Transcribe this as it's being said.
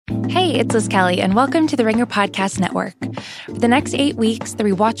Hey, it's Liz Kelly, and welcome to the Ringer Podcast Network. For the next 8 weeks, the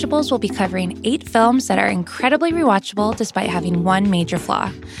Rewatchables will be covering 8 films that are incredibly rewatchable despite having one major flaw.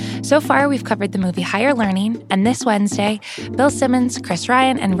 So far, we've covered the movie Higher Learning, and this Wednesday, Bill Simmons, Chris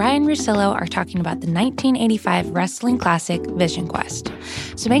Ryan, and Ryan Russillo are talking about the 1985 wrestling classic Vision Quest.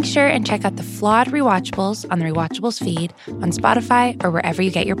 So make sure and check out the flawed Rewatchables on the Rewatchables feed on Spotify or wherever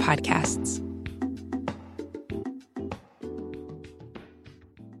you get your podcasts.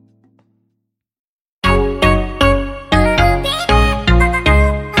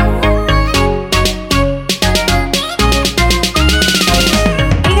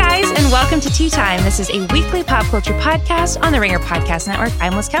 Tea Time. This is a weekly pop culture podcast on the Ringer Podcast Network.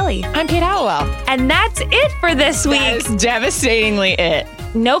 I'm Liz Kelly. I'm Kate Hallowell. And that's it for this week. That is devastatingly it.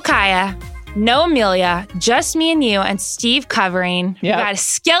 No Kaya, no Amelia, just me and you and Steve covering. Yep. We got a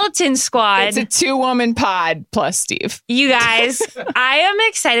skeleton squad. It's a 2-woman pod plus Steve. You guys, I am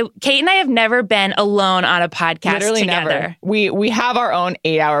excited. Kate and I have never been alone on a podcast Literally together. Never. We have our own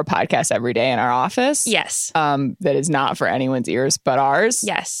 8-hour podcast every day in our office. Yes. That is not for anyone's ears but ours.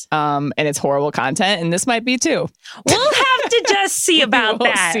 Yes. And it's horrible content, and this might be too. We'll have to just see about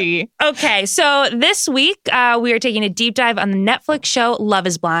we'll that. See. Okay, so this week we are taking a deep dive on the Netflix show Love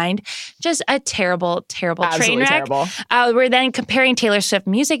is Blind. Just a terrible, terrible Absolutely train wreck. terrible. We're then comparing Taylor Swift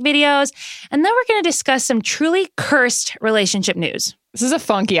music videos, and then we're going to discuss some truly cursed relationship news. This is a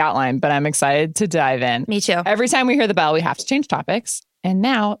funky outline, but I'm excited to dive in. Me too. Every time we hear the bell, we have to change topics. And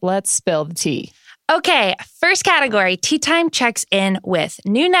now let's spill the tea. Okay, first category, Tea Time checks in with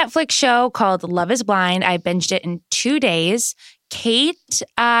new Netflix show called Love is Blind. I binged it in 2 days. Kate,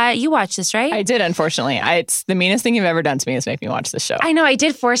 you watched this, right? I did, unfortunately. It's the meanest thing you've ever done to me is make me watch this show. I know, I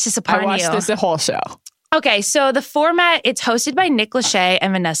did force this upon you. I watched this the whole show. Okay, so the format, it's hosted by Nick Lachey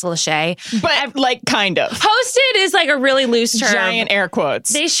and Vanessa Lachey. But like kind of. Hosted is like a really loose term. Giant air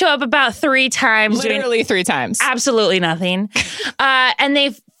quotes. They show up about 3 times. Literally 3 times. Absolutely nothing. And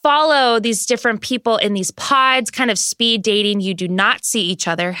they follow these different people in these pods, kind of speed dating. You do not see each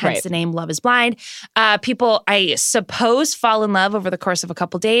other, hence right. The name Love is Blind. People, I suppose, fall in love over the course of a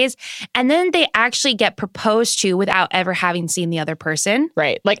couple days, and then they actually get proposed to without ever having seen the other person.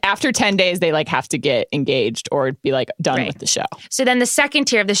 Right. Like after 10 days, they like have to get engaged or be like done right. with the show. So then the second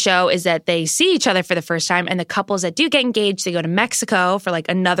tier of the show is that they see each other for the first time, and the couples that do get engaged, they go to Mexico for like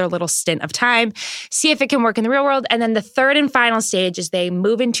another little stint of time, see if it can work in the real world. And then the third and final stage is they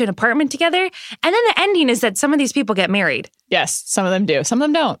move into an apartment together. And then the ending is that some of these people get married. Yes, some of them do. Some of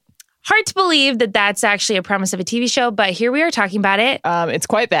them don't. Hard to believe that that's actually a premise of a TV show, but here we are talking about it. It's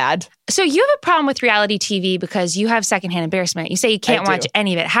quite bad. So you have a problem with reality TV because you have secondhand embarrassment. You say you can't watch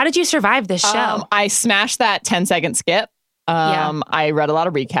any of it. How did you survive this show? I smashed that 10-second skip. I read a lot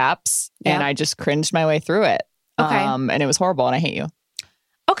of recaps and I just cringed my way through it. Okay. And it was horrible and I hate you.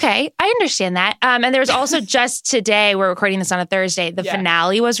 Okay, I understand that. And there's also just today, we're recording this on a Thursday, the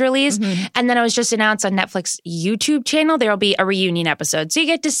finale was released. Mm-hmm. And then it was just announced on Netflix YouTube channel, there will be a reunion episode. So you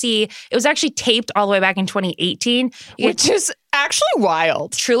get to see, it was actually taped all the way back in 2018. Which is actually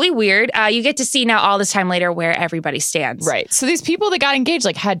wild. Truly weird. You get to see now all this time later where everybody stands. Right. So these people that got engaged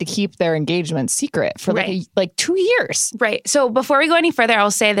like had to keep their engagement secret for like 2 years. Right. So before we go any further, I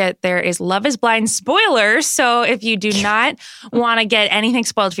will say that there is Love is Blind spoilers. So if you do not want to get anything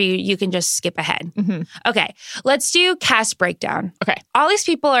spoiled for you, you can just skip ahead. Mm-hmm. Okay. Let's do cast breakdown. Okay. All these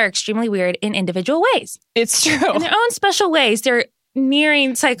people are extremely weird in individual ways. It's true. In their own special ways. They're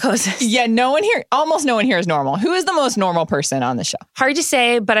nearing psychosis. Yeah, almost no one here is normal. Who is the most normal person on the show? Hard to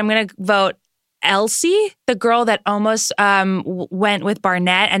say, but I'm going to vote Elsie, the girl that almost went with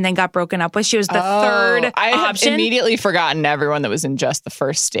Barnett and then got broken up with. She was the third option. I have immediately forgotten everyone that was in just the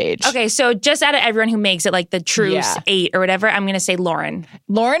first stage. Okay, so just out of everyone who makes it like the true 8 or whatever, I'm going to say Lauren.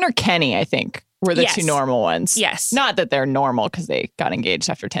 Lauren or Kenny, I think, were the 2 normal ones. Yes. Not that they're normal because they got engaged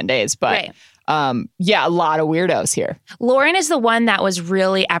after 10 days, but... Right. a lot of weirdos here. Lauren is the one that was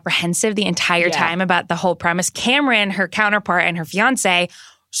really apprehensive the entire time about the whole premise. Cameron, her counterpart and her fiance,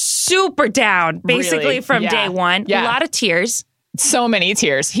 super down basically from day one. Yeah. A lot of tears. So many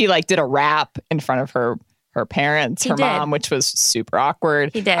tears. He like did a rap in front of her parents, her mom, which was super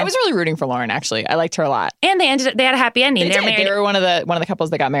awkward. He did. I was really rooting for Lauren, actually. I liked her a lot. And they had a happy ending. They married. They were one of the couples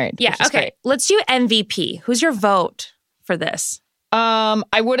that got married. Yeah. Okay. Great. Let's do MVP. Who's your vote for this?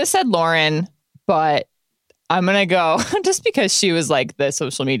 I would have said Lauren, but I'm going to go just because she was like the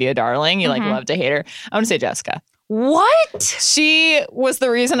social media darling. You like love to hate her. I'm going to say Jessica. What? She was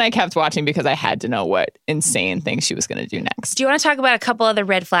the reason I kept watching because I had to know what insane thing she was going to do next. Do you want to talk about a couple other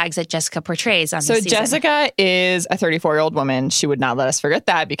red flags that Jessica portrays on this season? So Jessica is a 34-year-old woman. She would not let us forget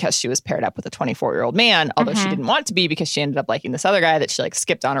that because she was paired up with a 24-year-old man, although she didn't want to be because she ended up liking this other guy that she like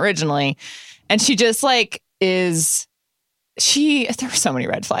skipped on originally. And she just like is... there were so many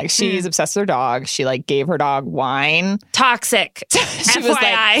red flags. She's obsessed with her dog. She like gave her dog wine. Toxic. She FYI. was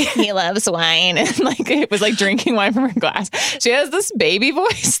like, he loves wine. And like, it was like drinking wine from her glass. She has this baby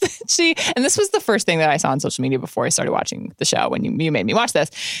voice that and this was the first thing that I saw on social media before I started watching the show when you made me watch this.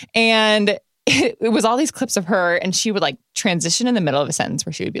 And it was all these clips of her and she would like transition in the middle of a sentence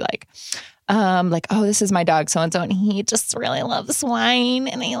where she would be like, oh, this is my dog so-and-so, and he just really loves wine,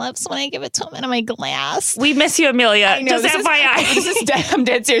 and he loves when I give it to him in my glass. We miss you, Amelia. Just FYI. I'm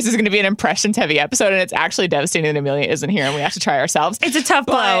dead serious. This is going to be an impressions-heavy episode, and it's actually devastating that Amelia isn't here, and we have to try ourselves. It's a tough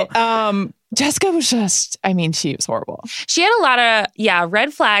blow. Jessica was just, she was horrible. She had a lot of,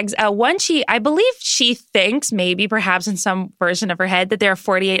 red flags. One, I believe she thinks maybe perhaps in some version of her head that there are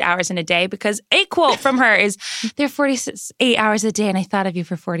 48 hours in a day because a quote from her is, there are 48 hours a day and I thought of you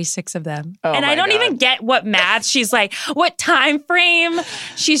for 46 of them. Oh, and I don't even get what math she's like, what time frame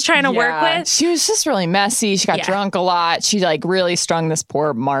she's trying to work with. She was just really messy. She got drunk a lot. She like really strung this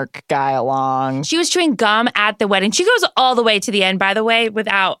poor Mark guy along. She was chewing gum at the wedding. She goes all the way to the end, by the way, with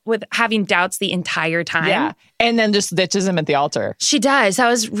having doubts the entire time. Yeah. And then just ditches him at the altar. She does. That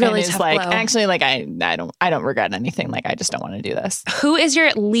was really tough like, blow. Actually, like I don't regret anything. Like I just don't want to do this. Who is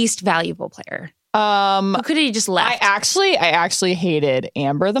your least valuable player? Who could have just left? I actually hated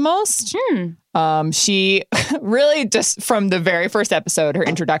Amber the most. She really just from the very first episode, her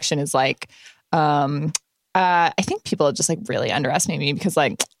introduction is like, I think people just like really underestimate me because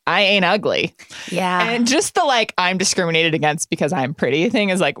like I ain't ugly. Yeah. And just the like I'm discriminated against because I'm pretty thing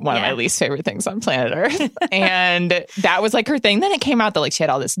is like one of my least favorite things on planet Earth. And that was like her thing. Then it came out that like she had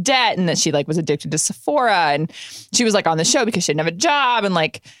all this debt and that she like was addicted to Sephora and she was like on the show because she didn't have a job. And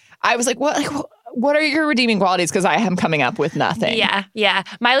like I was like, what are your redeeming qualities? Because I am coming up with nothing. Yeah.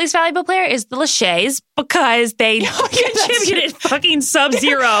 My least valuable player is the Lachey's because they contributed fucking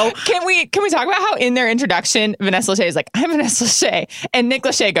sub-zero. Can we talk about how in their introduction, Vanessa Lachey is like, I'm Vanessa Lachey. And Nick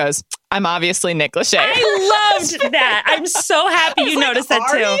Lachey goes, I'm obviously Nick Lachey. I loved that. I'm so happy you noticed that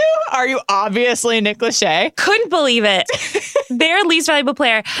too. Are you obviously Nick Lachey? Couldn't believe it. Their least valuable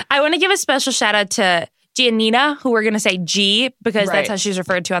player. I want to give a special shout out to Giannina, who we're going to say G because that's how she's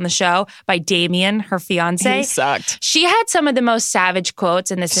referred to on the show by Damien, her fiance. He sucked. She had some of the most savage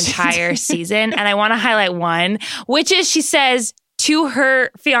quotes in this entire season. And I want to highlight one, which is she says to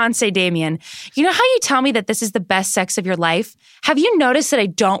her fiance, Damien, you know how you tell me that this is the best sex of your life? Have you noticed that I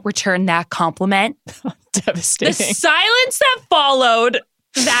don't return that compliment? Devastating. The silence that followed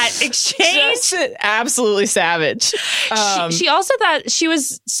that exchange. Just absolutely savage. She also thought she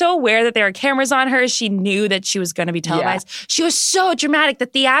was so aware that there were cameras on her. She knew that she was going to be televised. Yeah. She was so dramatic. The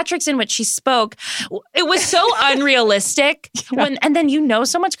theatrics in which she spoke, it was so unrealistic. And then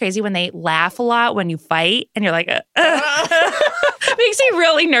so much crazy when they laugh a lot when you fight and you're like, makes me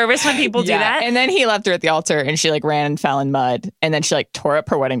really nervous when people do that. And then he left her at the altar and she like ran and fell in mud and then she like tore up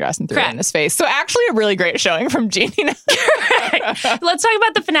her wedding dress and threw it in his face. So actually a really great showing from Jeannie. Let's talk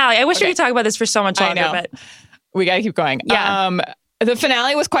about the finale. I wish we could talk about this for so much longer, but we got to keep going. Yeah. The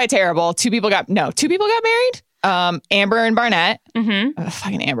finale was quite terrible. Two people got married. Amber and Barnett.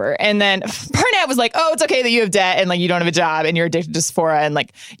 Fucking Amber. And then Barnett was like, oh, it's okay that you have debt and like you don't have a job and you're addicted to Sephora and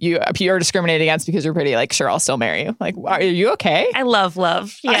like you're discriminated against because you're pretty. Like, sure, I'll still marry you. Like, are you okay? I love.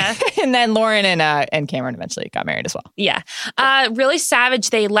 Yeah. And then Lauren and Cameron eventually got married as well. Yeah. Really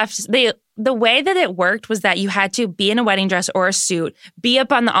savage. The way that it worked was that you had to be in a wedding dress or a suit, be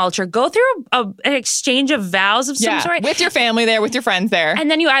up on the altar, go through an exchange of vows of some sort. With your family there, with your friends there. And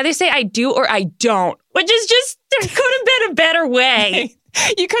then you either say, I do or I don't, which is just, there could have been a better way.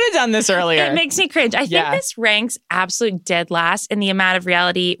 You could have done this earlier. It makes me cringe. I think this ranks absolute dead last in the amount of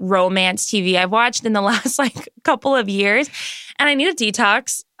reality romance TV I've watched in the last couple of years. And I need a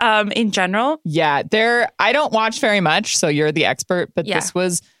detox in general. Yeah, I don't watch very much, so you're the expert, but this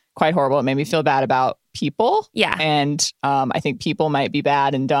was quite horrible. It made me feel bad about people. Yeah. And I think people might be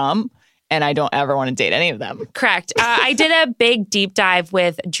bad and dumb. And I don't ever want to date any of them. Correct. I did a big deep dive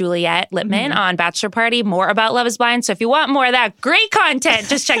with Juliet Littman on Bachelor Party, more about Love is Blind. So if you want more of that great content,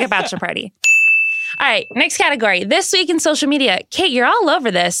 just check out Bachelor Party. All right, next category. This week in social media. Kate, you're all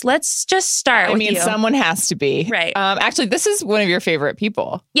over this. Let's just start with you. Someone has to be. Right. Actually, this is one of your favorite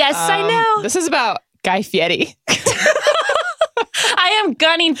people. Yes, I know. This is about Guy Fieri. I am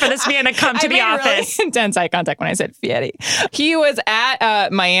gunning for this man to come to the office. Really intense eye contact when I said Fieri. He was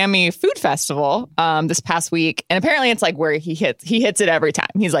at Miami Food Festival this past week, and apparently it's like where he hits it every time.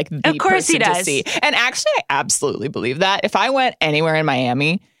 He's like the of course person he does. to see. And actually, I absolutely believe that. If I went anywhere in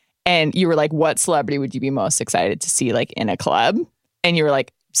Miami and you were like, what celebrity would you be most excited to see like in a club? And you were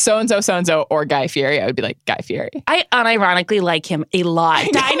like, so-and-so, or Guy Fieri, I would be like, Guy Fieri. I unironically like him a lot.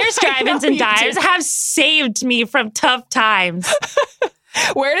 Diners, drive-ins, and dives have saved me from tough times.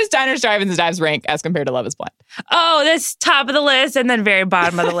 Where does Diners, Drive-Ins, and Dives rank as compared to Love is Blind? Oh, this top of the list and then very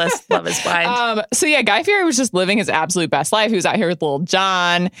bottom of the list, Love is Blind. So yeah, Guy Fieri was just living his absolute best life. He was out here with Lil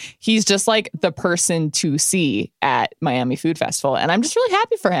Jon. He's just like the person to see at Miami Food Festival. And I'm just really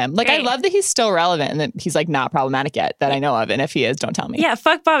happy for him. Like, I love that he's still relevant and that he's like not problematic yet that I know of. And if he is, don't tell me. Yeah,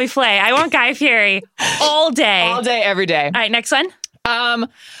 fuck Bobby Flay. I want Guy Fieri all day. All day, every day. All right, next one.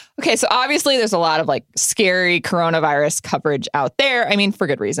 Okay, so obviously there's a lot of like scary coronavirus coverage out there. I mean, for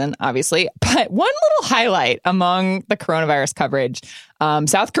good reason, obviously. But one little highlight among the coronavirus coverage,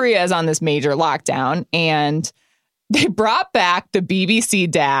 South Korea is on this major lockdown and they brought back the BBC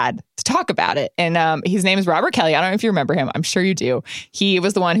dad to talk about it. And his name is Robert Kelly. I don't know if you remember him. I'm sure you do. He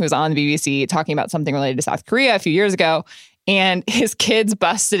was the one who was on the BBC talking about something related to South Korea a few years ago. And his kids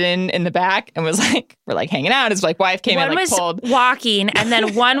busted in the back and was like, we're like hanging out. His like wife came in, like pulled. One was walking, and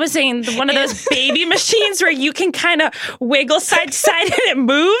then one was in one of those baby machines where you can kind of wiggle side to side and it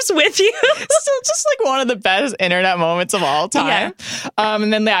moves with you. So just like one of the best internet moments of all time. Yeah.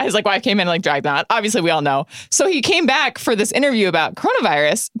 And then his like wife came in and like dragged him out. Obviously, we all know. So he came back for this interview about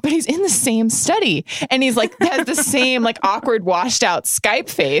coronavirus, but he's in the same study, and he's like has the same like awkward, washed out Skype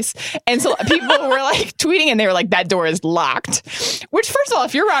face. And so people were like tweeting, and they were like, "That door is locked." Which, first of all,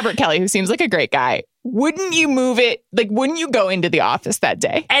 if you're Robert Kelly, who seems like a great guy, wouldn't you move it? Like, wouldn't you go into the office that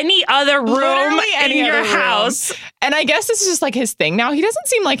day? Any other room in your house. And I guess this is just like his thing now. He doesn't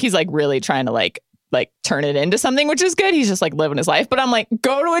seem like he's like really trying to like turn it into something, which is good. He's just like living his life. But I'm like,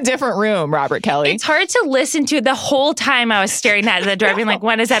 go to a different room, Robert Kelly. It's hard to listen to. The whole time I was staring at the door, being like,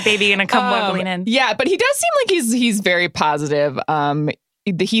 when is that baby going to come wiggling in? Yeah, but he does seem like he's very positive.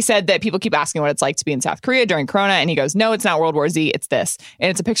 He said that people keep asking what it's like to be in South Korea during Corona. And he goes, no, it's not World War Z. It's this.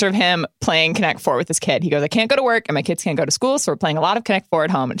 And it's a picture of him playing Connect 4 with his kid. He goes, I can't go to work and my kids can't go to school. So we're playing a lot of Connect 4 at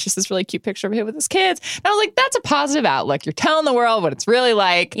home. And it's just this really cute picture of him with his kids. And I was like, that's a positive outlook. You're telling the world what it's really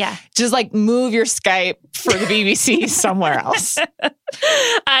like. Yeah. Just like move your Skype for the BBC somewhere else.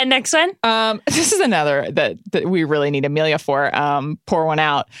 Next one. This is another that we really need Amelia for. Pour one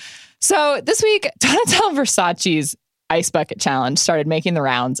out. So this week, Donatella Versace's Ice Bucket Challenge started making the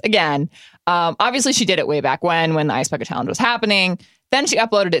rounds again. Obviously, she did it way back when the Ice Bucket Challenge was happening. Then she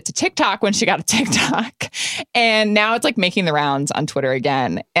uploaded it to TikTok when she got a TikTok. And now it's like making the rounds on Twitter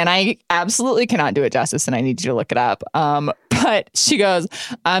again. And I absolutely cannot do it justice, and I need you to look it up. But she goes,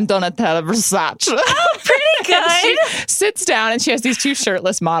 I'm Donatella Versace. Oh, pretty good. She sits down and she has these two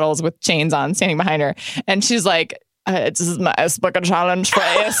shirtless models with chains on standing behind her. And she's like, this is my Ice Bucket Challenge for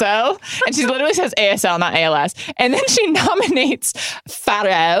ASL. And she literally says ASL, not ALS. And then she nominates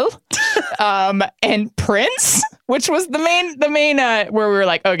Pharrell and Prince, which was the main where we were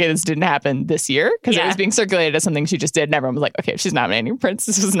like, okay, this didn't happen this year because it was being circulated as something she just did. And everyone was like, okay, if she's nominating Prince,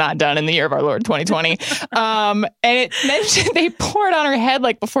 this was not done in the year of our Lord 2020. And then they pour it on her head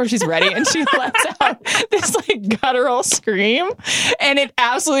like before she's ready, and she lets out this like guttural scream. And it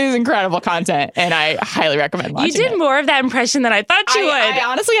absolutely is incredible content, and I highly recommend watching it. You did more of that impression than I thought you would. I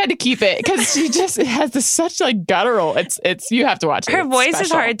honestly had to keep it because she just has this such like guttural. It's you have to watch it. Her voice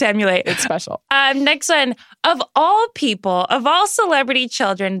is hard to emulate. It's special. Next one. Of all people, of all celebrity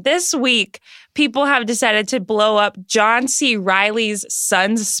children, this week, people have decided to blow up John C. Reilly's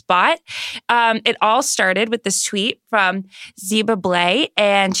son's spot. It all started with this tweet from Zeba Blay,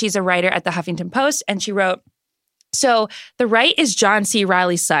 and she's a writer at the Huffington Post, and she wrote, so the right is John C.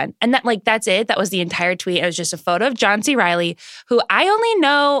 Reilly's son. And that's it. That was the entire tweet. It was just a photo of John C. Reilly, who I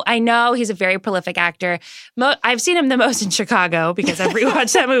know he's a very prolific actor. I've seen him the most in Chicago because I've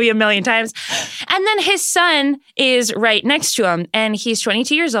rewatched that movie a million times. And then his son is right next to him, and he's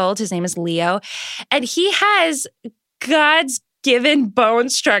 22 years old. His name is Leo. And he has God's given bone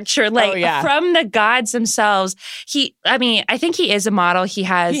structure, from the gods themselves. I think he is a model. He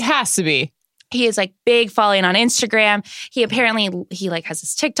has to be. He is like big following on Instagram. He has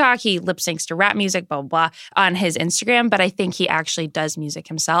his TikTok. He lip syncs to rap music, blah, blah, blah, on his Instagram. But I think he actually does music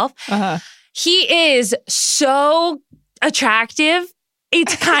himself. Uh-huh. He is so attractive.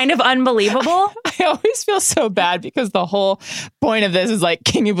 It's kind of unbelievable. I always feel so bad because the whole point of this is like,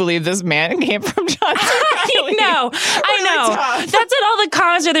 can you believe this man came from John C. Reilly? I know. That's what all the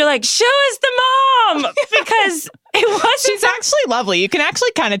comments are. They're like, show us the mom. Because It was. She's actually lovely. You can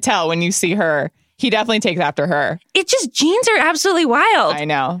actually kind of tell when you see her. He definitely takes after her. It just, genes are absolutely wild. I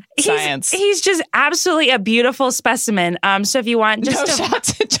know. Science. He's just absolutely a beautiful specimen. So if you want just no shot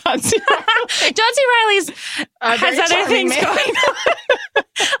to John C. Reilly. John C. Reilly's has other things going on.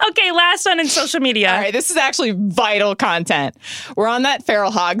 Okay, last one in social media. All right, this is actually vital content. We're on that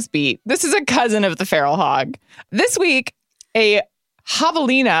feral hogs beat. This is a cousin of the feral hog. This week, a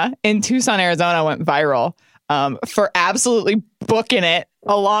javelina in Tucson, Arizona went viral for absolutely booking it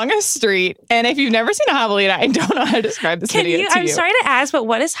along a street. And if you've never seen a javelina, I don't know how to describe this video to you. I'm sorry to ask, but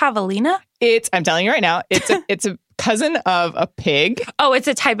what is javelina? I'm telling you right now, it's a cousin of a pig. Oh, it's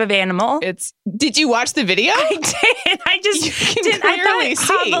a type of animal. Did you watch the video? I did. I just didn't. I thought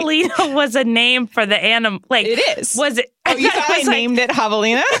see. javelina was a name for the animal. Like it is. Was it? Oh, you thought I named it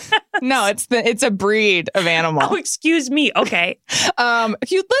javelina? No, it's a breed of animal. Oh, excuse me. Okay.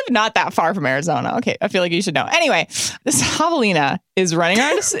 If you live not that far from Arizona, okay, I feel like you should know. Anyway, this javelina is running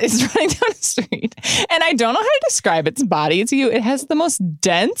down the street, and I don't know how to describe its body to you. It has the most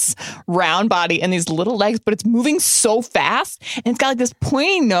dense, round body and these little legs, but it's moving so fast, and it's got like this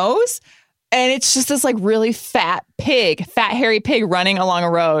pointy nose. And it's just this like really fat, hairy pig running along a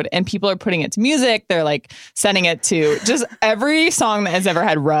road, and people are putting it to music. They're like sending it to just every song that has ever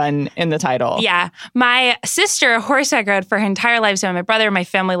had "run" in the title. Yeah. My sister horseback rode for her entire life. So my brother and my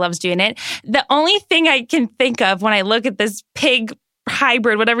family loves doing it. The only thing I can think of when I look at this pig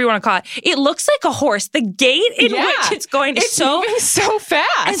hybrid, whatever you want to call it, it looks like a horse. The gait in which it's going it's moving so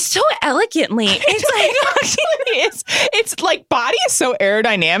fast and so elegantly. It's like body is so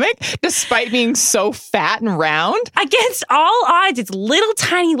aerodynamic despite being so fat and round. Against all odds, its little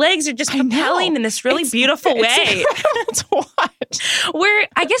tiny legs are just propelling in this really beautiful way. It's incredible to watch.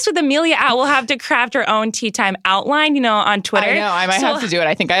 I guess with Amelia out, we'll have to craft our own tea time outline, on Twitter. I know. I might have to do it.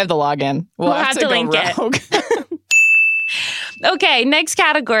 I think I have the login. We'll have to link rogue. it. Okay, next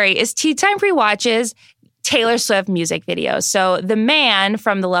category is Tea Time Pre-Watches, Taylor Swift music videos. So The Man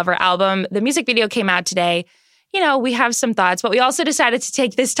from the Lover album, the music video came out today. We have some thoughts, but we also decided to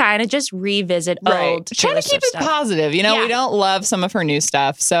take this time to just revisit old Taylor Try to keep Swift it stuff. positive. We don't love some of her new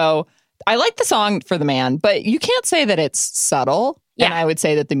stuff. So I like the song for The Man, but you can't say that it's subtle. Yeah. And I would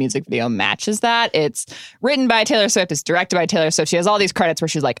say that the music video matches that. It's written by Taylor Swift. It's directed by Taylor Swift. She has all these credits where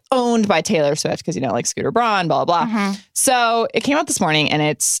she's like owned by Taylor Swift because, like Scooter Braun, blah, blah, blah. Mm-hmm. So it came out this morning,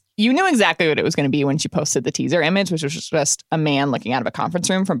 and you knew exactly what it was going to be when she posted the teaser image, which was just a man looking out of a conference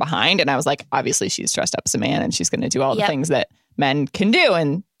room from behind. And I was like, obviously she's dressed up as a man and she's going to do all the things that men can do.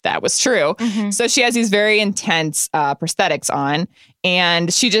 And that was true. Mm-hmm. So she has these very intense prosthetics on,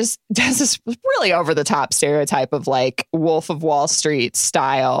 and she just does this really over the top stereotype of like Wolf of Wall Street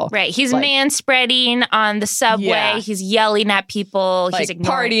style. Right. He's manspreading on the subway. Yeah. He's yelling at people. Like he's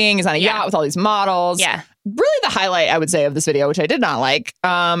ignoring. Partying. He's on a yacht with all these models. Yeah. Really the highlight, I would say, of this video, which I did not like,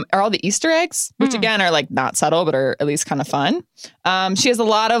 are all the Easter eggs, which again are like not subtle, but are at least kind of fun. She has a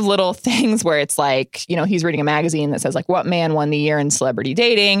lot of little things where it's like, he's reading a magazine that says like, what man won the year in celebrity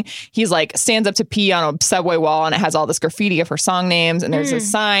dating? He's like stands up to pee on a subway wall, and it has all this graffiti of her song names. And there's a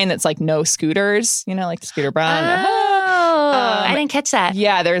sign that's like no scooters, like Scooter Braun. I didn't catch that.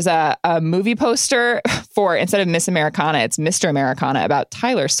 Yeah, there's a movie poster for, instead of Miss Americana, it's Mr. Americana about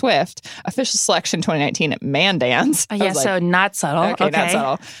Taylor Swift, official selection 2019 at Man Dance. Oh, yeah, so not subtle. Okay, not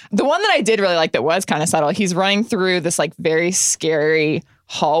subtle. The one that I did really like that was kind of subtle, he's running through this like very scary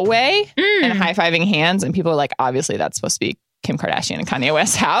hallway and high-fiving hands, and people are like, obviously that's supposed to be Kim Kardashian and Kanye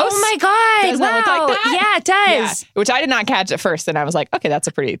West's house. Oh my God. Doesn't that look like that? Yeah, it does. Yeah. Which I did not catch at first. And I was like, okay, that's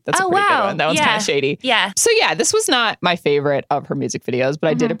a pretty good one. That one's kind of shady. Yeah. So yeah, this was not my favorite of her music videos,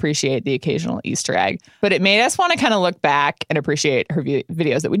 but I did appreciate the occasional Easter egg. But it made us want to kind of look back and appreciate her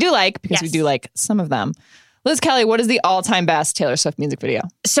videos that we do like, because we do like some of them. Liz Kelly, what is the all-time best Taylor Swift music video?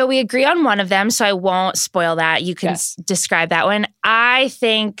 So we agree on one of them, so I won't spoil that. You can describe that one. I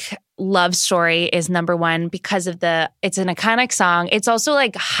think Love Story is number one because of it's an iconic song. It's also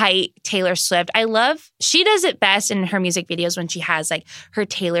like height Taylor Swift. She does it best in her music videos when she has like her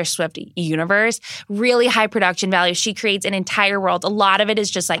Taylor Swift universe, really high production value. She creates an entire world. A lot of it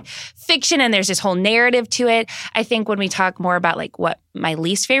is just like fiction, and there's this whole narrative to it. I think when we talk more about like what my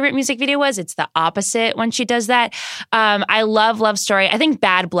least favorite music video was, it's the opposite when she does that. I love Love Story. I think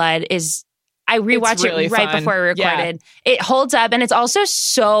Bad Blood is... I rewatched it right before we recorded. Yeah. It holds up, and it's also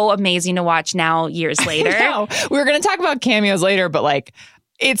so amazing to watch now years later. We were going to talk about cameos later, but like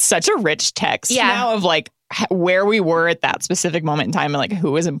it's such a rich text now of like where we were at that specific moment in time and like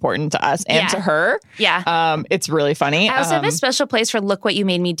who was important to us and to her. Yeah. It's really funny. I also have a special place for Look What You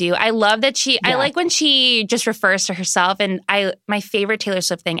Made Me Do. I love that I like when she just refers to herself. And my favorite Taylor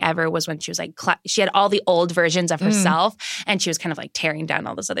Swift thing ever was when she was like, she had all the old versions of herself and she was kind of like tearing down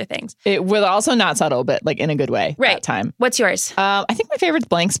all those other things. It was also not subtle, but like in a good way that time. What's yours? I think my favorite's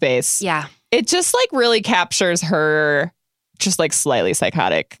Blank Space. Yeah. It just like really captures her just like slightly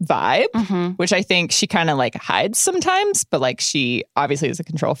psychotic vibe, which I think she kind of like hides sometimes, but like she obviously is a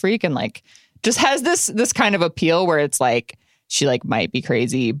control freak and like just has this kind of appeal where it's like she like might be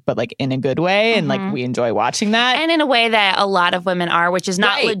crazy, but like in a good way. And like we enjoy watching that. And in a way that a lot of women are, which is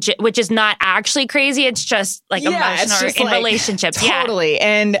not legit, which is not actually crazy. It's just like emotional in like, relationships. Totally.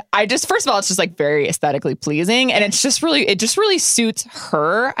 Yeah. And I just, first of all, it's just like very aesthetically pleasing. And it just really suits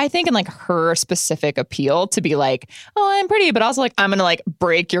her, I think, and like her specific appeal to be like, oh, I'm pretty, but also like, I'm going to like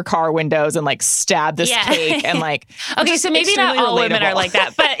break your car windows and like stab this cake. And like, okay, so maybe not all women are like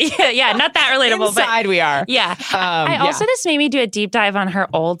that, but yeah, not that relatable. Inside we are. Yeah. Also, this made me do a deep dive on her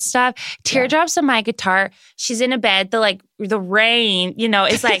old stuff. Teardrops on My Guitar. She's in a bed. The rain,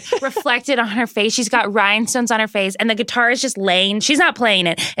 is like reflected on her face. She's got rhinestones on her face, and the guitar is just laying. She's not playing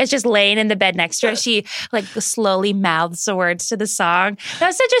it. It's just laying in the bed next to her. She like slowly mouths the words to the song.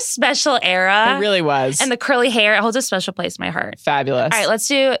 That's such a special era. It really was. And the curly hair, it holds a special place in my heart. Fabulous. All right, let's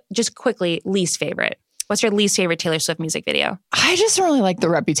do just quickly least favorite. What's your least favorite Taylor Swift music video? I just really like the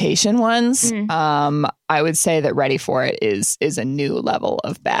Reputation ones. I would say that Ready For It is a new level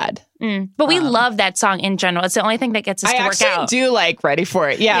of bad. But we love that song in general. It's the only thing that gets us to work out. I actually do like Ready For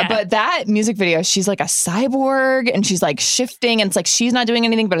It. Yeah, but that music video, she's like a cyborg and she's like shifting and it's like she's not doing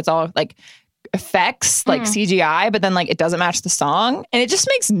anything, but it's all like effects, like CGI, but then like it doesn't match the song. And it just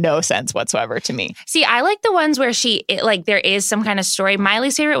makes no sense whatsoever to me. See, I like the ones where there is some kind of story. My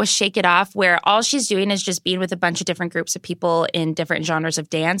least favorite was Shake It Off, where all she's doing is just being with a bunch of different groups of people in different genres of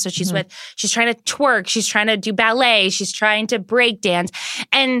dance. So she's trying to twerk, she's trying to do ballet, she's trying to break dance.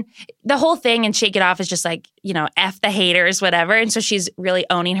 And the whole thing in Shake It Off is just like, F the haters, whatever. And so she's really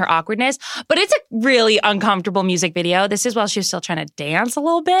owning her awkwardness. But it's a really uncomfortable music video. This is while she was still trying to dance a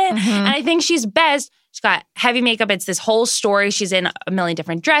little bit. And I think she's best. She's got heavy makeup. It's this whole story. She's in a million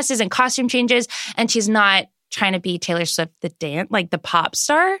different dresses and costume changes. And she's not trying to be Taylor Swift, the dance, like the pop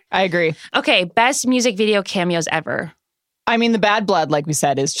star. I agree. Okay, best music video cameos ever. I mean, the Bad Blood, like we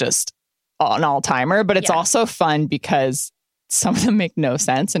said, is just an all-timer. But it's also fun because some of them make no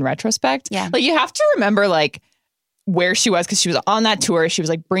sense in retrospect. Yeah. Like you have to remember like where she was because she was on that tour. She was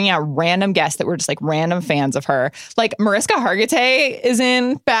like bringing out random guests that were just like random fans of her. Like Mariska Hargitay is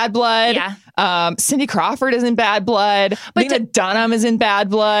in Bad Blood. Yeah. Cindy Crawford is in Bad Blood. But Lena Dunham is in Bad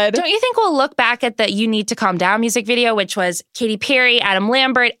Blood. Don't you think we'll look back at the You Need to Calm Down music video, which was Katy Perry, Adam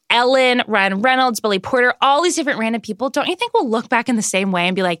Lambert, Ellen, Ryan Reynolds, Billy Porter, all these different random people. Don't you think we'll look back in the same way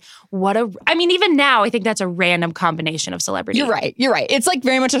and be like, even now, I think that's a random combination of celebrity. You're right. It's like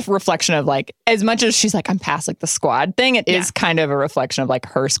very much a reflection of like, as much as she's like, I'm past like the squad thing, it is kind of a reflection of like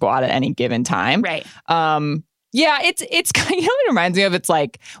her squad at any given time. Right. Yeah, it's kind of, it reminds me of, it's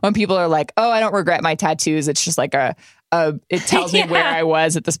like when people are like, oh, I don't regret my tattoos. It's just like it tells me where I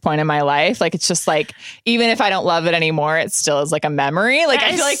was at this point in my life. Like, it's just like, even if I don't love it anymore, it still is like a memory. Like,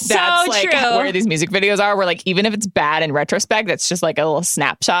 I feel like that's like true. Where these music videos are, where like, even if it's bad in retrospect, it's just like a little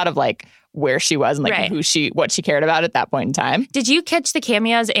snapshot of like where she was and like what she cared about at that point in time. Did you catch the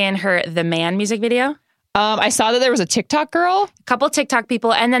cameos in her The Man music video? I saw that there was a TikTok girl. A couple TikTok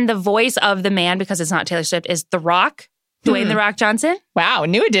people. And then the voice of The Man, because it's not Taylor Swift, is The Rock. Dwayne The Rock Johnson. Wow,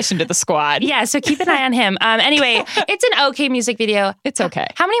 new addition to the squad. Yeah, so keep an eye on him. Anyway, it's an okay music video. It's okay.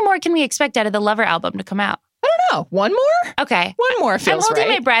 How many more can we expect out of the Lover album to come out? I don't know. One more? Okay. One more feels I'm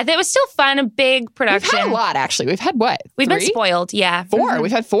holding my breath. It was still fun, a big production. We've had a lot, actually. We've had what? We've been spoiled, yeah. 4.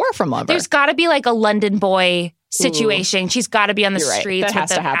 We've had 4 from Lover. There's got to be like a London boy situation. She's got to be on the streets with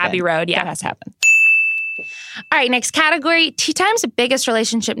the Abbey Road. Yeah. That has to happen. All right, next category. Tea Time's biggest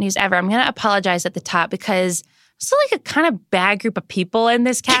relationship news ever. I'm going to apologize at the top because it's like a kind of bad group of people in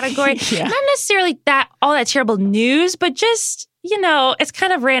this category. Not necessarily all that terrible news, but just, it's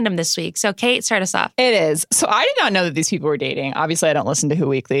kind of random this week. So Kate, start us off. It is. So I did not know that these people were dating. Obviously, I don't listen to Who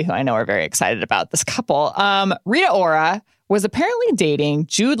Weekly, who I know are very excited about this couple. Rita Ora was apparently dating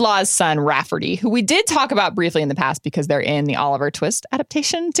Jude Law's son, Rafferty, who we did talk about briefly in the past because they're in the Oliver Twist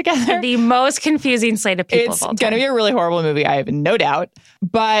adaptation together. The most confusing slate of people It's going to be a really horrible movie, I have no doubt.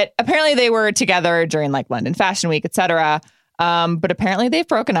 But apparently they were together during like London Fashion Week, etc. But apparently they've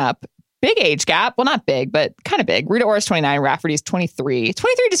broken up. big age gap. Well, not big, but kind of big. Rita Ora's 29, Rafferty's 23.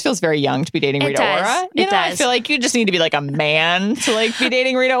 23 just feels very young to be dating Rita Ora. You know, I feel like you just need to be like a man to like be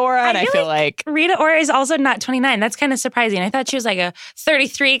dating Rita Ora. And I feel like Rita Ora is also not 29. That's kind of surprising. I thought she was like a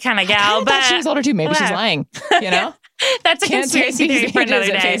 33 kind of gal. But she was older too. Maybe she's lying, you know? That's a conspiracy theory for another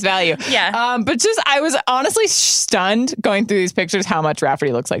day. Face value. Yeah. But just, I was honestly stunned going through these pictures how much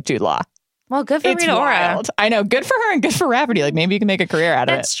Rafferty looks like Jude Law. Well, good for Rita Ora. I know. Good for her and good for Rafferty. Like, maybe you can make a career out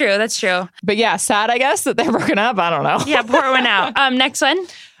of it. That's true. That's true. But yeah, sad, I guess, that they're broken up. I don't know. Yeah, pour one out. Next one.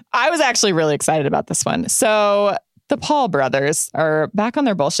 I was actually really excited about this one. So the Paul brothers are back on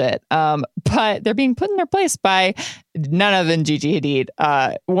their bullshit, but they're being put in their place by none other than Gigi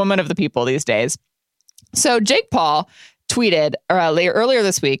Hadid, woman of the people these days. So Jake Paul tweeted earlier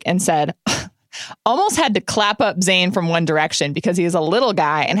this week and said, almost had to clap up Zayn from One Direction because he is a little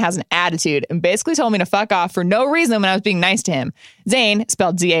guy and has an attitude, and basically told me to fuck off for no reason when I was being nice to him. Zayn,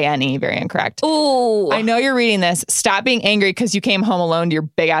 spelled Z-A-N-E, very incorrect. Ooh. I know you're reading this. Stop being angry because you came home alone to your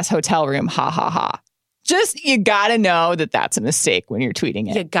big ass hotel room. Ha ha ha. Just, you gotta know that that's a mistake when you're tweeting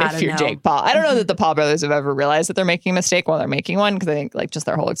it. You gotta if you're know. Jake Paul. I don't know that the Paul brothers have ever realized that they're making a mistake while they're making one, because I think like just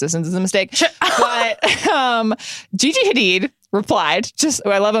their whole existence is a mistake. Sure. But Gigi Hadid replied,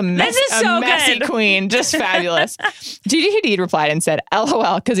 I love a messy good. queen, just fabulous. Gigi Hadid replied and said,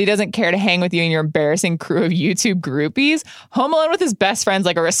 LOL, because he doesn't care to hang with you and your embarrassing crew of YouTube groupies. Home alone with his best friends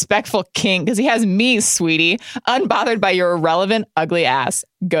like a respectful king, because he has me, sweetie, unbothered by your irrelevant, ugly ass.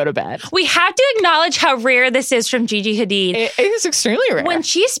 Go to bed. We have to acknowledge how rare this is from Gigi Hadid. It is extremely rare. When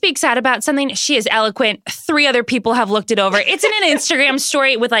she speaks out about something, she is eloquent. 3 other people have looked it over. It's in an Instagram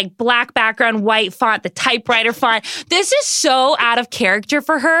story with like black background, white font, the typewriter font. This is so out of character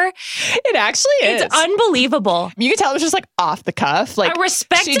for her. It actually is. It's unbelievable. You can tell it was just like off the cuff. Like a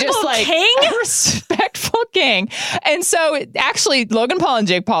respectable she just, like, king? A respectful king. And so actually Logan Paul and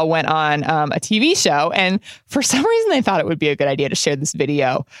Jake Paul went on a TV show, and for some reason they thought it would be a good idea to share this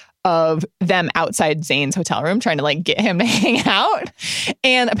video of them outside Zayn's hotel room trying to like get him to hang out.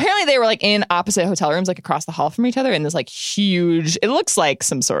 And apparently they were like in opposite hotel rooms, like across the hall from each other in this like huge, it looks like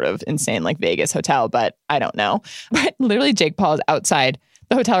some sort of insane like Vegas hotel, but I don't know. But literally Jake Paul is outside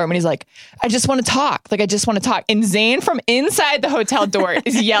the hotel room and he's like, I just want to talk. Like, I just want to talk. And Zayn from inside the hotel door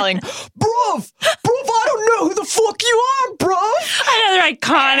is yelling, bruv, I don't know who the fuck you are, bruv. Another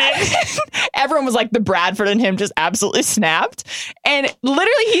iconic. Everyone was like, the Bradford and him just absolutely snapped. And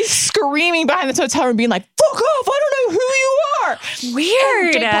literally he's screaming behind this hotel room being like, fuck off, I don't know who you are.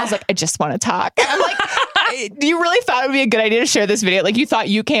 Weird. And Jake Paul's like, I just want to talk. And I'm like, you really thought it would be a good idea to share this video? Like, you thought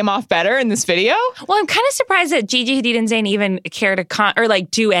you came off better in this video? Well, I'm kind of surprised that Gigi Hadid and Zayn even care to or like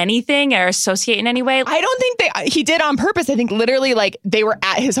do anything or associate in any way. I don't think he did on purpose. I think literally like they were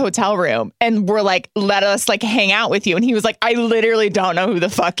at his hotel room and were like, let us like hang out with you. And he was like, I literally don't know who the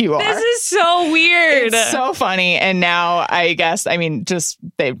fuck you are. This is so weird. It's so funny. And now I guess, I mean, just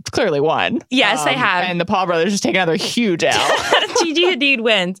they clearly won. Yes, they have. And the Paul brothers just take another huge L. Gigi Hadid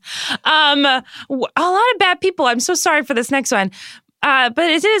wins. A lot of bad people. I'm so sorry for this next one. But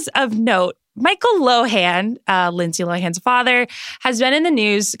it is of note. Michael Lohan, Lindsay Lohan's father, has been in the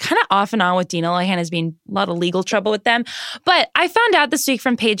news kind of off and on with Dina Lohan. Has been a lot of legal trouble with them. But I found out this week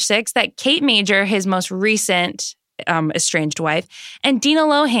from Page Six that Kate Major, his most recent estranged wife, and Dina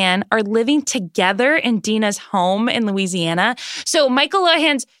Lohan are living together in Dina's home in Louisiana. So Michael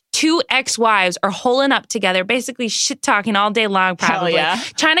Lohan's 2 ex-wives are holing up together, basically shit-talking all day long, probably. Hell yeah.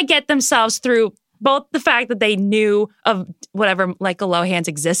 Trying to get themselves through both the fact that they knew of whatever Michael Lohan's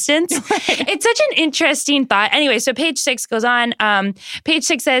existence. Right. It's such an interesting thought. Anyway, so Page Six goes on. Page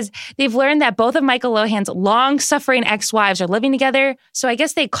Six says they've learned that both of Michael Lohan's long-suffering ex-wives are living together. So I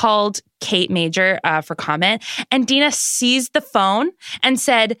guess they called Kate Major for comment. And Dina seized the phone and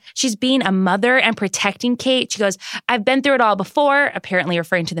said she's being a mother and protecting Kate. She goes, I've been through it all before, apparently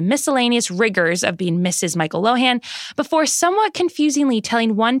referring to the miscellaneous rigors of being Mrs. Michael Lohan, before somewhat confusingly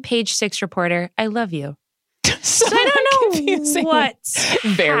telling one Page Six reporter, I love you. So I don't know what's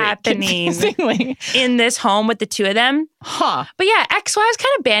happening in this home with the 2 of them. Huh. But yeah, ex-wives kind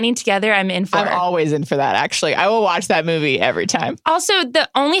of banding together, I'm in for. I'm always in for that, actually. I will watch that movie every time. Also, the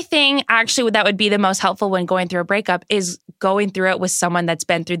only thing actually that would be the most helpful when going through a breakup is going through it with someone that's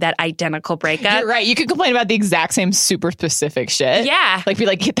been through that identical breakup. You're right. You could complain about the exact same super specific shit. Yeah. Like, be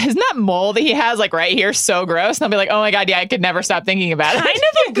like, isn't that mole that he has like right here so gross? And I'll be like, oh my God, yeah, I could never stop thinking about it. Kind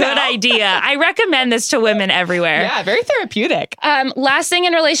of a good idea. I recommend this to women everywhere. Yeah, very therapeutic. Last thing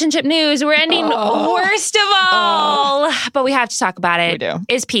in relationship news, we're ending worst of all, but we have to talk about it. We do.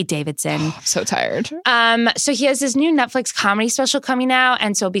 Is Pete Davidson. I'm so tired. So he has this new Netflix comedy special coming out,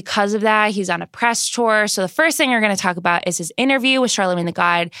 and so because of that, he's on a press tour. So the first thing we're going to talk about is his interview with Charlamagne Tha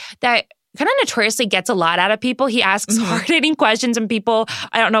God that kind of notoriously gets a lot out of people. He asks hard-hitting questions and people,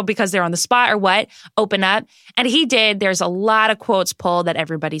 I don't know because they're on the spot or what, open up. And he did. There's a lot of quotes pulled that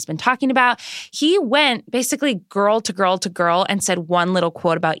everybody's been talking about. He went basically girl to girl to girl and said one little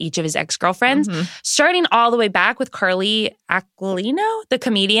quote about each of his ex-girlfriends, starting all the way back with Carly Aquilino, the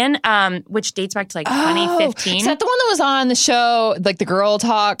comedian, which dates back to like 2015. Is that the one that was on the show, like the Girl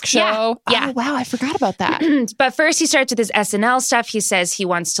Talk show? Yeah. Oh, wow. I forgot about that. But first he starts with his SNL stuff. He says he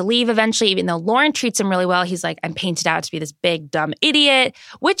wants to leave eventually, even though Lauren treats him really well. He's like, I'm painted out to be this big, dumb idiot,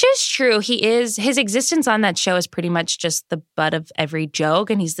 which is true. He is. His existence on that show is pretty much just the butt of every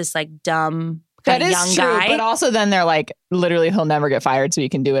joke. And he's this like dumb kind of young guy. But also then they're like, literally, he'll never get fired, so he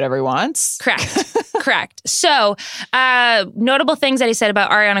can do whatever he wants. Correct. So notable things that he said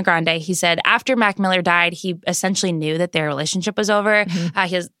about Ariana Grande. He said after Mac Miller died, he essentially knew that their relationship was over.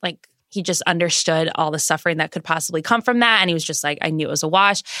 He just understood all the suffering that could possibly come from that. And he was just like, I knew it was a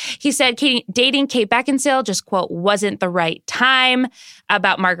wash. He said dating Kate Beckinsale just, quote, wasn't the right time.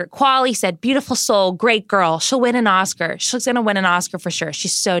 About Margaret Qualley, he said, beautiful soul, great girl. She'll win an Oscar. She's going to win an Oscar for sure.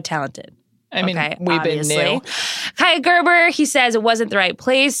 She's so talented. I mean, we've been new. Kaya Gerber, he says it wasn't the right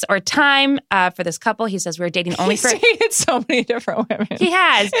place or time for this couple. He says we were dating only He's dated so many different women. He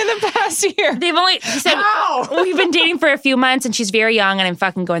has. In the past year. He said, we've been dating for a few months and she's very young and I'm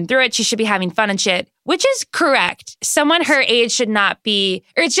fucking going through it. She should be having fun and shit. Which is correct. Someone her age should not be,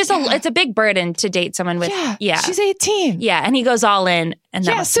 or it's just it's a big burden to date someone with, she's 18. Yeah, and he goes all in. And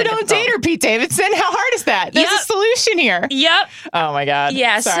that so don't date her, Pete Davidson. How hard is that? There's a solution here. Yep. Oh my God.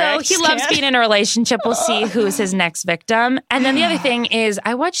 Yeah, Sorry, so he loves being in a relationship. We'll see who's his next victim. And then the other thing is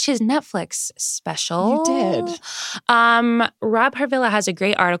I watched his Netflix special. You did. Rob Harvilla has a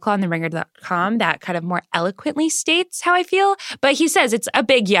great article on TheRinger.com that kind of more eloquently states how I feel. But he says it's a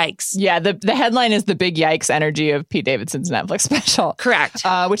big yikes. Yeah, the headline is the big yikes energy of Pete Davidson's Netflix special. Correct.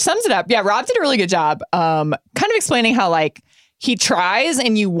 Which sums it up. Yeah, Rob did a really good job kind of explaining how like he tries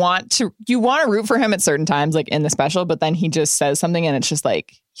and you want to root for him at certain times, like in the special, but then he just says something and it's just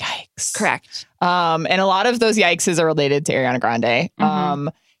like, yikes. Correct. And a lot of those yikes are related to Ariana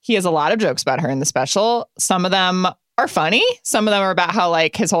Grande. He has a lot of jokes about her in the special. Some of them are funny. Some of them are about how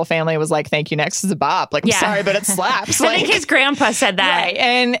like his whole family was like, thank you, next is a bop. Like, I'm sorry, but it slaps. I think his grandpa said that. Right.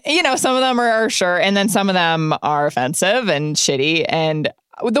 And, some of them are sure. And then some of them are offensive and shitty. And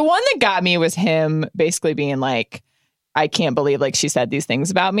the one that got me was him basically being like, I can't believe like she said these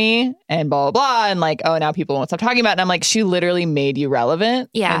things about me and blah, blah, blah. And like, oh, now people won't stop talking about it. And I'm like, she literally made you relevant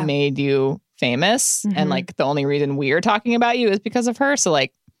and made you famous. And like the only reason we're talking about you is because of her. So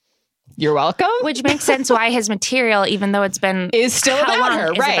like, you're welcome. Which makes sense why his material, even though it's been is still about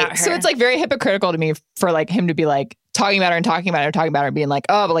her, right? About her. So it's like very hypocritical to me for like him to be like talking about her and talking about her and talking about her, being like,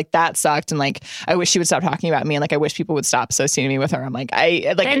 oh, but like that sucked, and like I wish she would stop talking about me, and like I wish people would stop associating me with her. I'm like,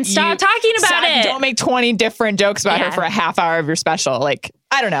 then stop talking about it. Don't make 20 different jokes about her for a half hour of your special. Like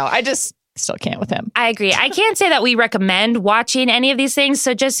I don't know. I just still can't with him. I agree. I can't say that we recommend watching any of these things.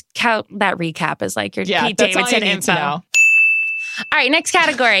 So just count that recap as like your Pete Davidson info. All right, next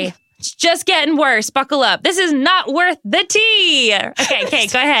category. It's just getting worse. Buckle up. This is not worth the tea. Okay,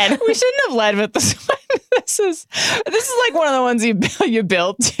 Kate, go ahead. We shouldn't have led with this one. This is like one of the ones you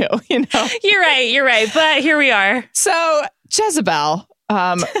build to, You're right. But here we are. So Jezebel,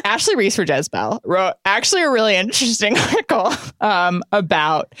 Ashley Reese for Jezebel wrote actually a really interesting article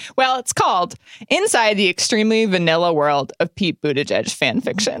about, well, it's called Inside the Extremely Vanilla World of Pete Buttigieg Fan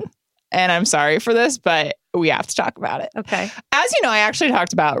Fiction. And I'm sorry for this, but we have to talk about it. Okay. As you know, I actually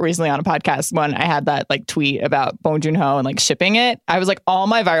talked about recently on a podcast when I had that like tweet about Bong Joon-ho and like shipping it. I was like, all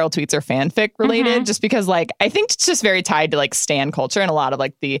my viral tweets are fanfic related just because like, I think it's just very tied to like Stan culture, and a lot of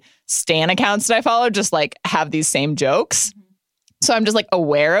like the Stan accounts that I follow just like have these same jokes. So I'm just like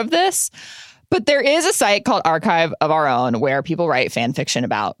aware of this. But there is a site called Archive of Our Own where people write fan fiction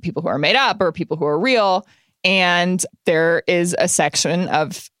about people who are made up or people who are real. And there is a section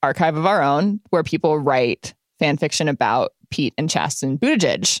of Archive of Our Own where people write fan fiction about Pete and Chasten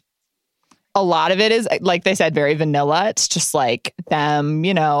Buttigieg. A lot of it is, like they said, very vanilla. It's just like them,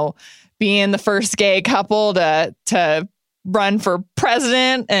 being the first gay couple to run for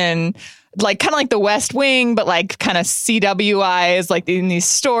president, and like kind of like the West Wing, but like kind of CWIs, like in these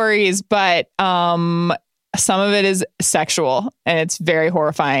stories. But some of it is sexual and it's very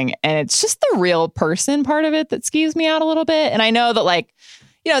horrifying, and it's just the real person part of it that skews me out a little bit. And I know that like,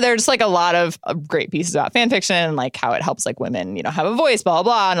 there's like a lot of great pieces about fan fiction and like how it helps like women, have a voice, blah, blah,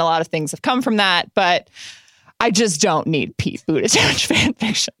 blah. And a lot of things have come from that. But I just don't need Pete Buttigieg fan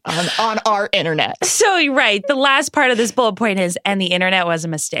fiction on our internet. So you're right. The last part of this bullet point is, and the internet was a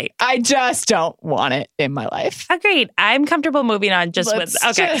mistake. I just don't want it in my life. Agreed. I'm comfortable moving on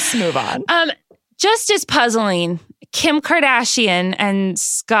Let's just move on. Just as puzzling, Kim Kardashian and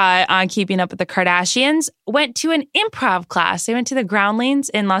Scott on Keeping Up with the Kardashians went to an improv class. They went to the Groundlings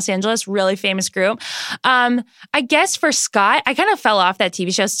in Los Angeles, really famous group. I guess for Scott, I kind of fell off that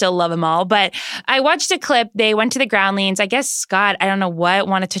TV show, still love them all, but I watched a clip. They went to the Groundlings. I guess Scott, I don't know what,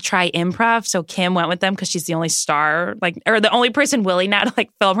 wanted to try improv. So Kim went with them because she's the only star, or the only person willing now to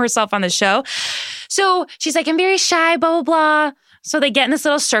film herself on the show. So she's like, I'm very shy, blah, blah, blah. So they get in this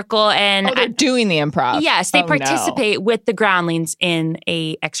little circle and... they're doing the improv. Yes, they participate with the Groundlings in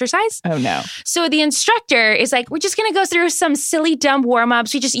a exercise. Oh, no. So the instructor is like, we're just going to go through some silly, dumb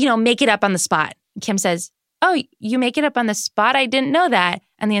warm-ups. We just, make it up on the spot. Kim says, oh, you make it up on the spot? I didn't know that.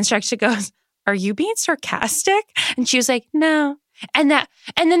 And the instructor goes, are you being sarcastic? And she was like, no. And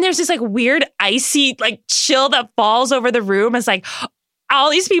then there's this weird, icy, chill that falls over the room. It's like... all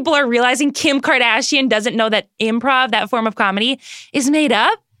these people are realizing Kim Kardashian doesn't know that improv, that form of comedy, is made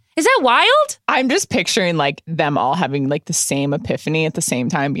up. Is that wild? I'm just picturing them all having the same epiphany at the same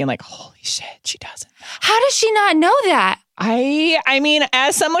time, being like, holy shit, she doesn't. How does she not know that? I mean,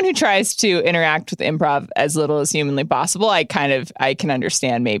 as someone who tries to interact with improv as little as humanly possible, I can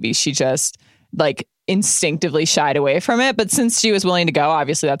understand maybe she just instinctively shied away from it. But since she was willing to go,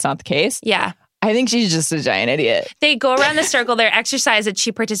 obviously that's not the case. Yeah. I think she's just a giant idiot. They go around the circle. Their exercise that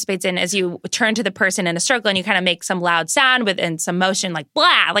she participates in is you turn to the person in a circle and you kind of make some loud sound and some motion,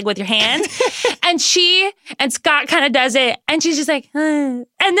 blah, with your hands. and Scott kind of does it. And she's just like, and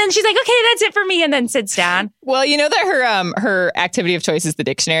then she's like, okay, that's it for me. And then sits down. Well, you know that her activity of choice is the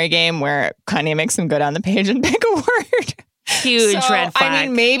dictionary game where Kanye makes them go down the page and pick a word. Huge red flag. I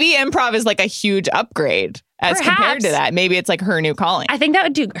mean, maybe improv is a huge upgrade. As compared to that, maybe it's her new calling. I think that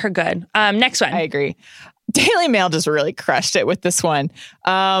would do her good. Next one. I agree. Daily Mail just really crushed it with this one.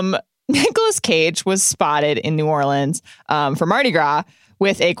 Nicolas Cage was spotted in New Orleans for Mardi Gras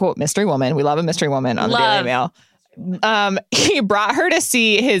with a, quote, mystery woman. We love a mystery woman on the Daily Mail. He brought her to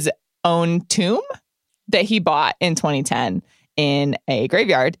see his own tomb that he bought in 2010 in a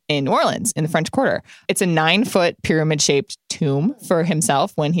graveyard in New Orleans in the French Quarter. It's a 9-foot pyramid-shaped tomb for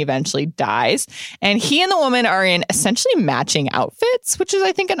himself when he eventually dies. And he and the woman are in essentially matching outfits, which is,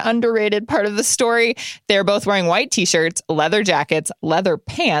 I think, an underrated part of the story. They're both wearing white T-shirts, leather jackets, leather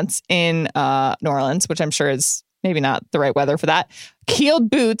pants in New Orleans, which I'm sure is maybe not the right weather for that. Heeled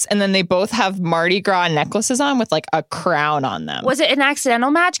boots, and then they both have Mardi Gras necklaces on with a crown on them. Was it an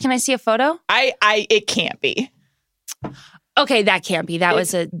accidental match? Can I see a photo? It can't be. Okay, that can't be.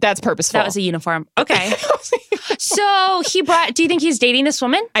 That's purposeful. That was a uniform. Okay. So do you think he's dating this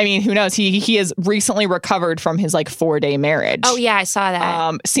woman? I mean, who knows? He has recently recovered from his 4-day marriage. Oh yeah, I saw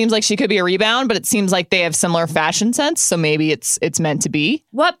that. Seems like she could be a rebound, but it seems like they have similar fashion sense, so maybe it's meant to be.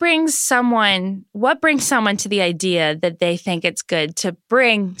 What brings someone to the idea that they think it's good to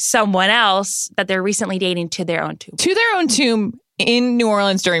bring someone else that they're recently dating to their own tomb? To their own tomb in New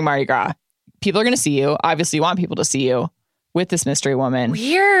Orleans during Mardi Gras. People are going to see you. Obviously, you want people to see you with this mystery woman.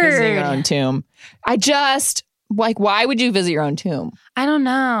 Weird. Visiting your own tomb. I just, why would you visit your own tomb? I don't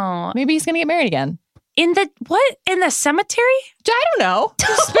know. Maybe he's going to get married again. In the cemetery? I don't know.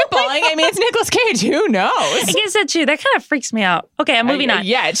 Spitballing. I mean, it's Nicolas Cage. Who knows? I guess that's true. That kind of freaks me out. Okay, I'm moving on.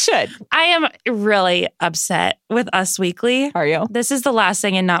 Yeah, it should. I am really upset with Us Weekly. Are you? This is the last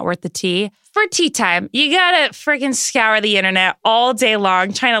thing in Not Worth the Tea. For tea time, you gotta freaking scour the internet all day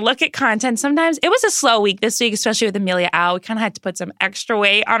long trying to look at content. Sometimes it was a slow week this week, especially with Amelia out. We kind of had to put some extra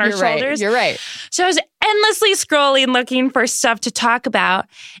weight on our shoulders. You're right. So I was endlessly scrolling, looking for stuff to talk about.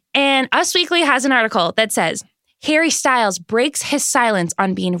 And Us Weekly has an article that says, Harry Styles breaks his silence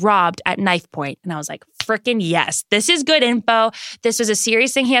on being robbed at knife point. And I was like, freaking yes, this is good info. This was a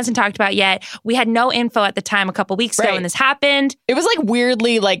serious thing he hasn't talked about yet. We had no info at the time a couple weeks ago when this happened. It was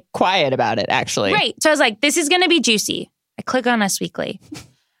weirdly quiet about it, actually. Right. So I was like, this is going to be juicy. I click on Us Weekly.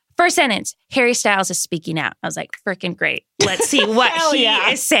 First sentence, Harry Styles is speaking out. I was like, freaking great. Let's see what he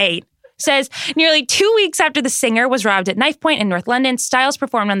is saying. Says, nearly 2 weeks after the singer was robbed at knife point in North London, Styles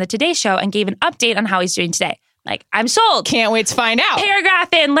performed on the Today Show and gave an update on how he's doing today. I'm sold. Can't wait to find out.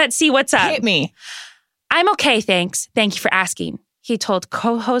 Paragraph in. Let's see what's up. Hit me. I'm okay, thanks. Thank you for asking. He told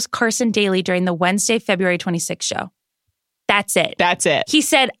co-host Carson Daly during the Wednesday, February 26th show. That's it. He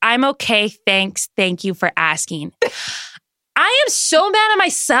said, I'm okay, thanks. Thank you for asking. I am so mad at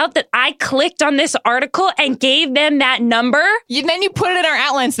myself that I clicked on this article and gave them that number. Then you put it in our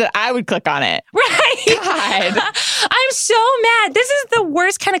outlines that I would click on it. Right. God. I'm so mad. This is the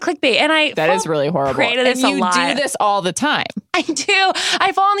worst kind of clickbait. And that is really horrible. Prey to this and a lot. You do this all the time. I do.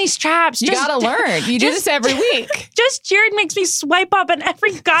 I fall in these traps. You gotta learn. You do this every week. Just Jared makes me swipe up on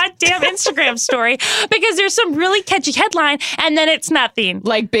every goddamn Instagram story because there's some really catchy headline and then it's nothing.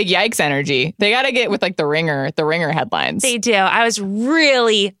 Like big yikes energy. They gotta get with like the ringer headlines. They do. I was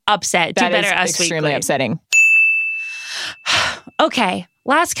really upset. That do better is Us extremely Weekly. upsetting. Okay.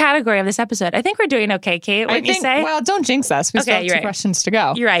 Last category of this episode. I think we're doing okay, Kate. Wouldn't you say? Well, don't jinx us. We still have 2 questions to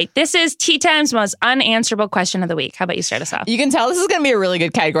go. You're right. This is Tea Time's most unanswerable question of the week. How about you start us off? You can tell this is going to be a really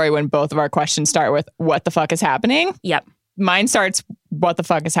good category when both of our questions start with what the fuck is happening. Yep. Mine starts what the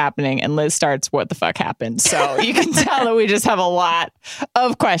fuck is happening and Liz starts what the fuck happened. So you can tell that we just have a lot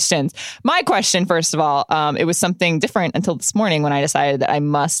of questions. My question, first of all, it was something different until this morning when I decided that I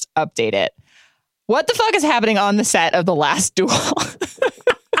must update it. What the fuck is happening on the set of The Last Duel?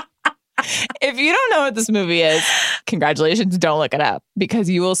 If you don't know what this movie is, congratulations, don't look it up because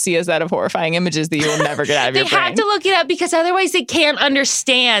you will see a set of horrifying images that you will never get out of your brain. They have to look it up because otherwise they can't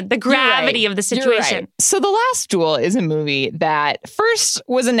understand the gravity of the situation. Right. So The Last Duel is a movie that first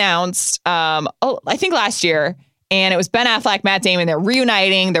was announced, I think last year. And it was Ben Affleck, Matt Damon. They're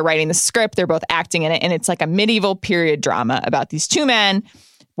reuniting. They're writing the script. They're both acting in it. And it's like a medieval period drama about these two men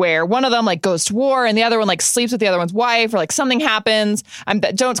where one of them like goes to war and the other one like sleeps with the other one's wife or like something happens.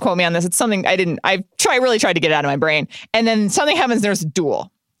 Don't quote me on this. It's something I really tried to get it out of my brain. And then something happens. There's a duel.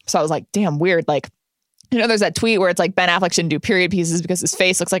 So I was like, damn, weird. Like, you know, there's that tweet where it's like Ben Affleck shouldn't do period pieces because his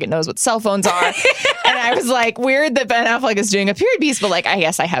face looks like it knows what cell phones are. And I was like, weird that Ben Affleck is doing a period piece, but like, I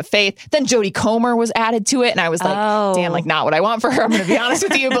guess I have faith. Then Jodie Comer was added to it. And I was like, damn, like not what I want for her. I'm going to be honest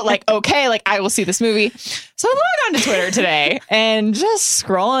with you, but like, okay, like I will see this movie. So I log on to Twitter today and just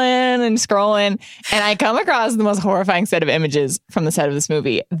scrolling. And I come across the most horrifying set of images from the set of this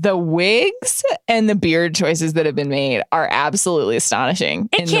movie. The wigs and the beard choices that have been made are absolutely astonishing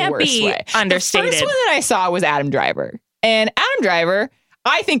in the worst way. Understated. The first one that I saw was Adam Driver. And Adam Driver,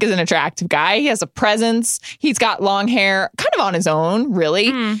 I think, is an attractive guy. He has a presence. He's got long hair, kind of on his own, really.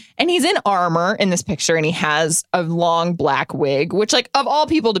 And he's in armor in this picture, and he has a long black wig, which, like, of all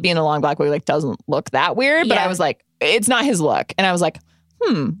people to be in a long black wig, like, doesn't look that weird. But I was like, it's not his look. And I was like,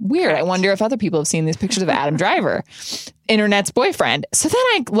 weird. I wonder if other people have seen these pictures of Adam Driver, internet's boyfriend. So then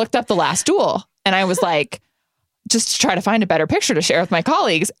I looked up The Last Duel, and I was like, just to try to find a better picture to share with my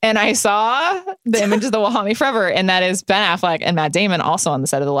colleagues. And I saw the images that will haunt me forever. And that is Ben Affleck and Matt Damon also on the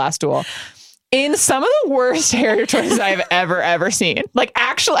set of The Last Duel in some of the worst hair choices I've ever seen. Like,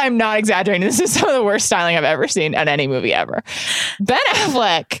 actually, I'm not exaggerating. This is some of the worst styling I've ever seen in any movie ever. Ben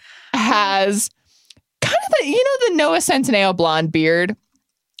Affleck has kind of the Noah Centineo blonde beard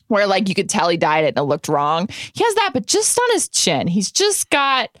where like you could tell he dyed it and it looked wrong. He has that, but just on his chin. He's just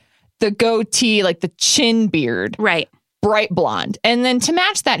got the goatee, like the chin beard. Right. Bright blonde. And then to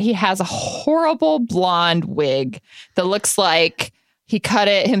match that, he has a horrible blonde wig that looks like he cut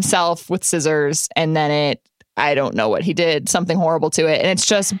it himself with scissors and then I don't know what he did, something horrible to it. And it's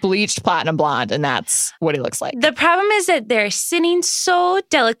just bleached platinum blonde. And that's what he looks like. The problem is that they're sitting so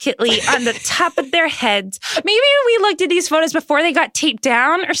delicately on the top of their heads. Maybe we looked at these photos before they got taped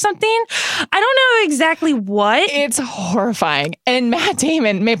down or something. I don't know exactly what. It's horrifying. And Matt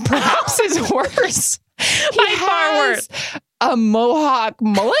Damon perhaps is worse. By far worse. A mohawk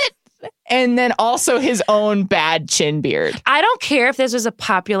mullet. And then also his own bad chin beard. I don't care if this was a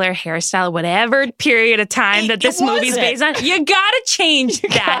popular hairstyle, whatever period of time that this movie's based on. You gotta change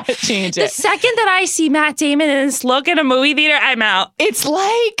that. Gotta change it. The second that I see Matt Damon in this look in a movie theater, I'm out. It's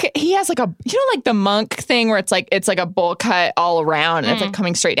like he has like like the monk thing where it's like a bowl cut all around and it's like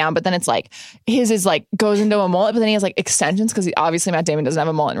coming straight down. But then it's like his is like goes into a mullet, but then he has like extensions because obviously Matt Damon doesn't have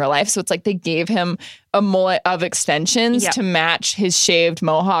a mullet in real life. So it's like they gave him a mullet of extensions to match his shaved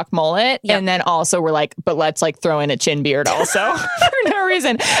mohawk mullet. And then also we're like, but let's like throw in a chin beard also for no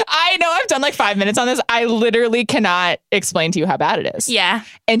reason. I know I've done like 5 minutes on this. I literally cannot explain to you how bad it is. Yeah.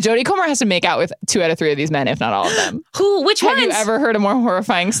 And Jodie Comer has to make out with 2 out of 3 of these men, if not all of them. Which ones? Have you ever heard a more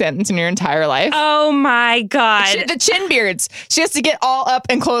horrifying sentence in your entire life? Oh my God. The chin beards. She has to get all up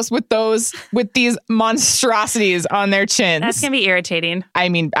and close with these monstrosities on their chins. That's going to be irritating. I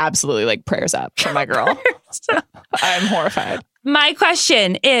mean, absolutely, like prayers up for my girl. I'm horrified. My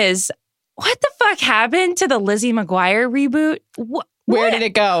question is, what the fuck happened to the Lizzie McGuire reboot? Where did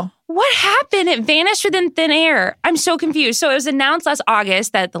it go? What happened? It vanished within thin air. I'm so confused. So it was announced last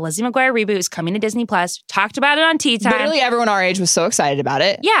August that the Lizzie McGuire reboot is coming to Disney Plus. Talked about it on Tea Time. Literally everyone our age was so excited about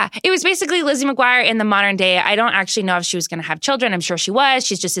it. Yeah. It was basically Lizzie McGuire in the modern day. I don't actually know if she was going to have children. I'm sure she was.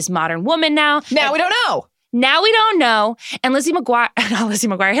 She's just this modern woman now. Now we don't know. Now we don't know. And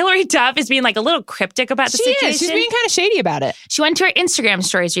Hillary Duff is being like a little cryptic about the situation. She's being kind of shady about it. She went to her Instagram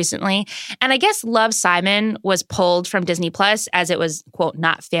stories recently, and I guess Love, Simon was pulled from Disney Plus as it was, quote,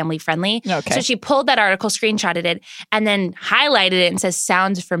 not family friendly. Okay. So she pulled that article, screenshotted it, and then highlighted it and says,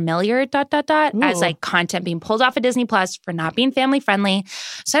 sounds familiar, ... as like content being pulled off of Disney Plus for not being family friendly.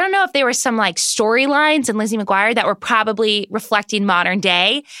 So I don't know if there were some like storylines in Lizzie McGuire that were probably reflecting modern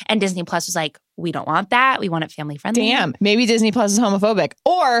day, and Disney Plus was like, we don't want that. We want it family friendly. Damn. Maybe Disney Plus is homophobic.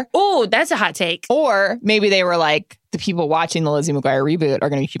 Oh, that's a hot take. Or maybe they were like, the people watching the Lizzie McGuire reboot are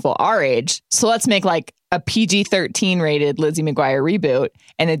going to be people our age. So let's make like a PG-13 rated Lizzie McGuire reboot.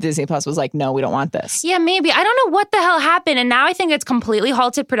 And then Disney Plus was like, no, we don't want this. Yeah, maybe. I don't know what the hell happened. And now I think it's completely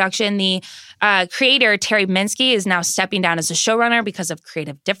halted production. The creator, Terry Minsky, is now stepping down as a showrunner because of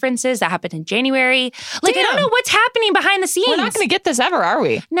creative differences that happened in January. Like, I don't know what's happening behind the scenes. We're not going to get this ever, are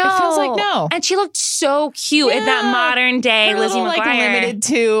we? No. It feels like no. And she looked so cute in that modern day Lizzie McGuire. Like limited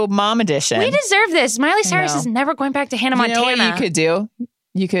to mom edition. We deserve this. Miley Cyrus is never going back to Hannah Montana. You know what you could do?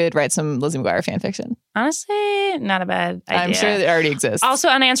 You could write some Lizzie McGuire fan fiction. Honestly, not a bad idea. I'm sure it already exists. Also,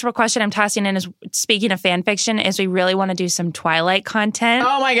 unanswerable question I'm tossing in is, speaking of fan fiction, is we really want to do some Twilight content.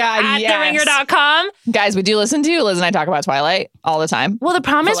 Oh my God, at TheRinger.com. Guys, would you listen to Liz and I talk about Twilight all the time? Well, the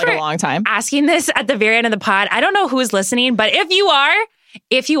problem is for like a long time. Asking this at the very end of the pod. I don't know who's listening, but if you are,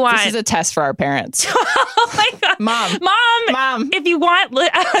 if you want... This is a test for our parents. Oh my God. Mom. If you want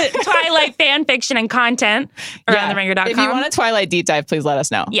Twilight fan fiction and content around TheRinger.com. If you want a Twilight deep dive, please let us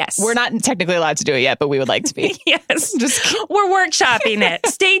know. Yes. We're not technically allowed to do it yet, but we would like to be. Yes. We're workshopping it.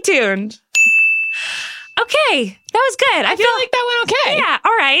 Stay tuned. Okay, that was good. I feel like that went okay. Yeah,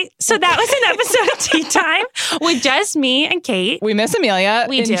 all right. So that was an episode of Tea Time with just me and Kate. We miss Amelia.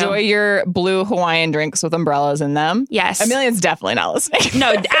 We do. Enjoy your blue Hawaiian drinks with umbrellas in them. Yes. Amelia's definitely not listening.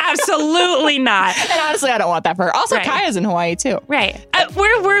 No, absolutely not. And honestly, I don't want that for her. Also, Kaya's in Hawaii too. Right.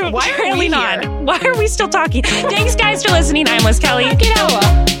 We're Why are we here? Why are we still talking? Thanks, guys, for listening. I'm Liz Kelly.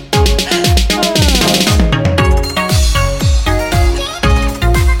 Okinawa.